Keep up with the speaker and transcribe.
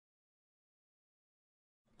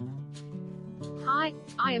Hi,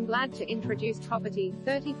 I am glad to introduce property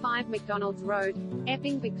 35 McDonalds Road,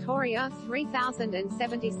 Epping, Victoria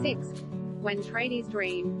 3076. When tradies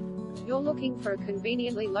dream, you're looking for a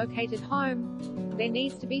conveniently located home. There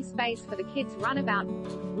needs to be space for the kids' runabout,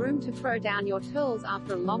 room to throw down your tools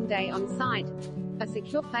after a long day on site, a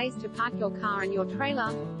secure place to park your car and your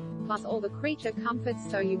trailer, plus all the creature comforts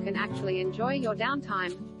so you can actually enjoy your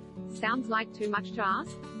downtime. Sounds like too much to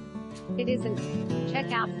ask? It isn't.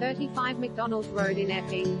 Check out 35 McDonalds Road in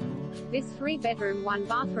Epping. This 3-bedroom,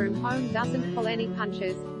 1-bathroom home doesn't pull any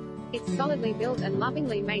punches. It's solidly built and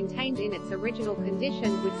lovingly maintained in its original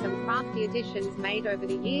condition with some crafty additions made over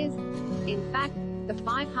the years. In fact, the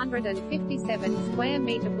 557 square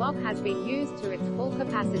meter block has been used to its full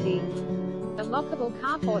capacity. A lockable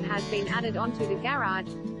carport has been added onto the garage,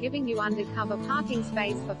 giving you undercover parking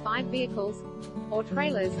space for 5 vehicles, or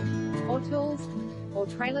trailers, or tools, or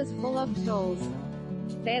trailers full of tools.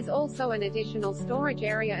 There's also an additional storage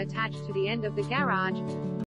area attached to the end of the garage.